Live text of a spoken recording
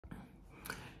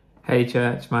Hey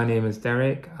church, my name is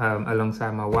Derick.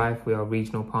 Alongside my wife, we are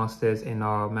regional pastors in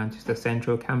our Manchester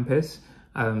Central campus.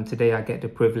 Today I get the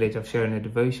privilege of sharing a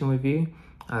devotion with you.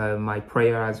 My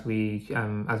prayer as we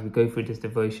go through this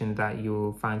devotion that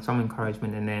you'll find some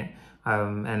encouragement in it,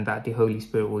 and that the Holy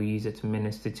Spirit will use it to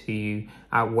minister to you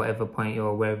at whatever point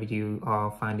or wherever you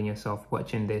are finding yourself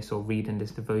watching this or reading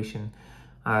this devotion.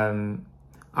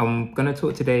 I'm going to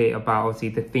talk today about, obviously,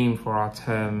 the theme for our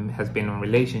term has been on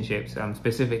relationships.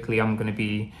 Specifically, I'm going to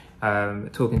be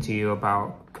talking to you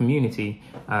about community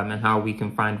and how we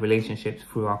can find relationships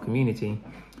through our community.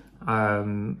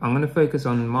 I'm going to focus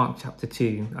on Mark chapter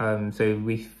 2.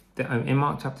 In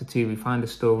Mark chapter 2, we find a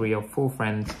story of 4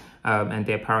 friends and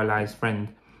their paralyzed friend.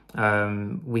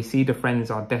 We see the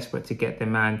friends are desperate to get the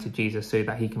man to Jesus so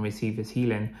that he can receive his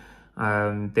healing.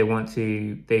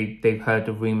 They've heard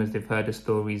the rumors, they've heard the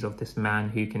stories of this man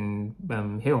who can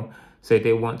heal. So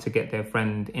they want to get their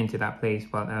friend into that place,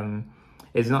 but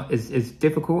it's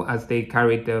difficult as they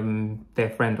carried their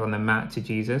friend on the mat to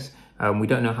Jesus. We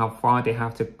don't know how far they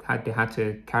had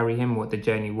to carry him, what the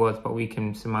journey was, but we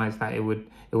can surmise that it would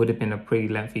have been a pretty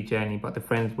lengthy journey. But the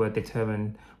friends were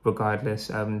determined, regardless,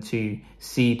 to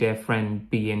see their friend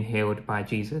being healed by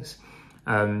Jesus.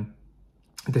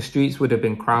 The streets would have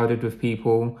been crowded with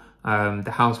people.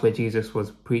 The house where Jesus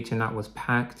was preaching at was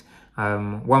packed.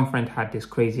 One friend had this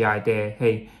crazy idea.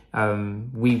 Hey,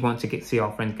 we want to see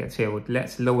our friend get healed.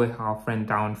 Let's lower our friend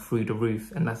down through the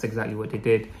roof. And that's exactly what they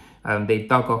did. They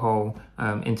dug a hole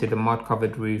into the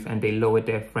mud-covered roof and they lowered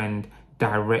their friend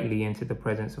directly into the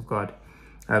presence of God.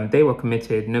 They were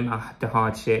committed, no matter the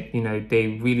hardship.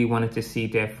 They really wanted to see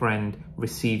their friend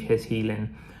receive his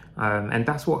healing. And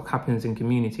that's what happens in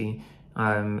community.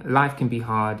 Life can be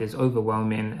hard, it's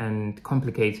overwhelming and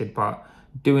complicated, but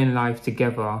doing life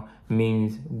together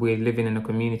means we're living in a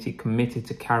community committed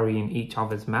to carrying each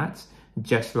other's mats,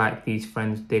 just like these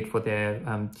friends did for their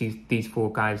these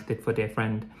 4 guys did for their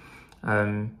friend.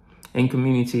 In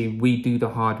community, we do the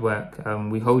hard work.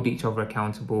 We hold each other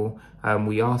accountable.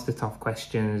 We ask the tough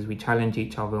questions. We challenge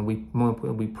each other. We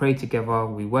pray together.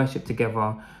 We worship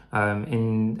together.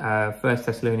 In 1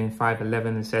 Thessalonians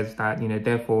 5:11, it says that,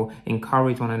 therefore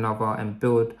encourage one another and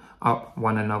build up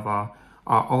one another.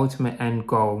 Our ultimate end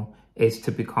goal is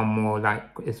to become more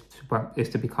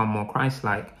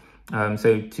Christ-like.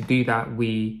 So to do that,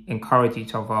 we encourage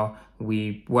each other,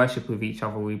 we worship with each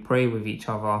other, we pray with each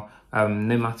other,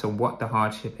 no matter what the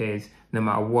hardship is, no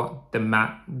matter what the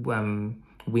mat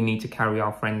we need to carry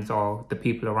our friends or the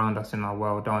people around us in our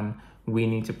world on. We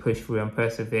need to push through and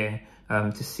persevere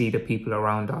to see the people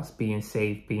around us being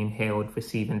saved, being healed,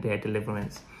 receiving their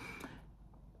deliverance.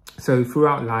 So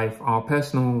throughout life, our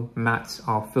personal mats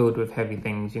are filled with heavy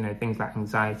things, things like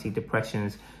anxiety,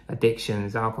 depressions,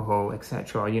 addictions, alcohol,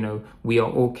 etc. We are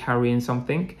all carrying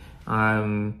something.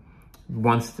 One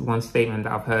statement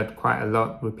that I've heard quite a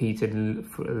lot repeated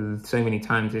so many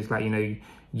times is like,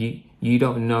 you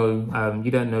don't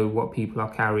know what people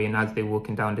are carrying as they're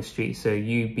walking down the street. So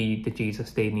you be the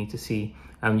Jesus they need to see.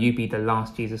 You be the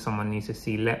last Jesus someone needs to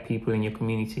see. Let people in your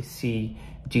community see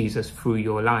Jesus through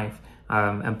your life.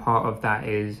 And part of that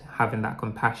is having that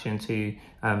compassion to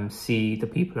see the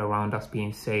people around us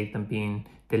being saved and being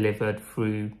delivered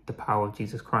through the power of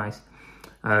Jesus Christ.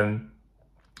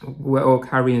 We're all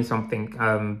carrying something,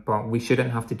 but we shouldn't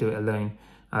have to do it alone.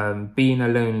 Being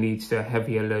alone leads to a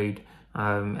heavier load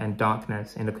and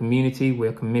darkness. In the community,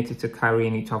 we're committed to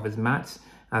carrying each other's mats.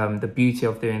 The beauty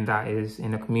of doing that is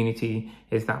in a community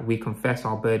is that we confess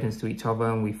our burdens to each other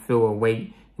and we feel a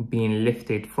weight being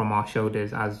lifted from our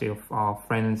shoulders as if our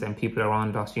friends and people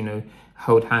around us,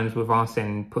 hold hands with us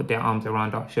and put their arms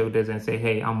around our shoulders and say,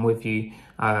 hey, I'm with you.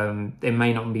 It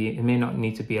may not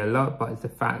need to be a lot, but it's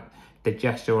the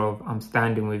gesture of I'm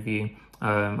standing with you.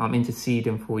 I'm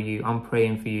interceding for you. I'm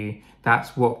praying for you.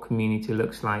 That's what community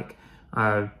looks like.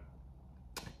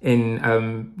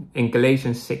 In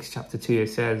Galatians 6 chapter 2, it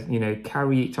says,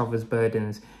 carry each other's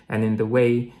burdens, and in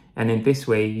this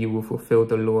way you will fulfill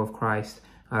the law of Christ.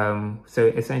 So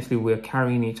essentially we're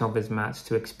carrying each other's mats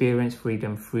to experience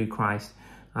freedom through Christ.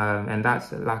 And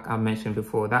that's, like I mentioned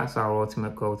before, that's our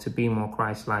ultimate goal, to be more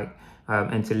Christ-like,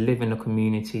 and to live in a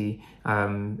community,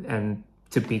 and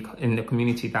to be in a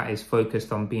community that is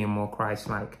focused on being more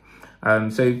Christ-like.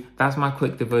 So that's my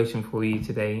quick devotion for you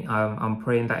today. I'm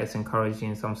praying that it's encouraging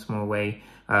in some small way.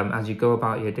 As you go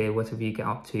about your day, whatever you get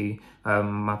up to,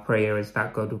 my prayer is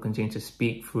that God will continue to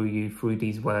speak through you, through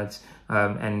these words,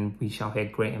 and we shall hear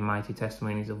great and mighty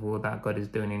testimonies of all that God is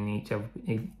doing in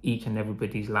each and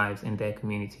everybody's lives in their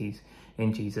communities.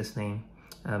 In Jesus' name,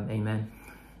 amen.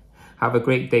 Have a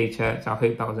great day, church. I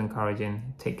hope that was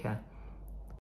encouraging. Take care.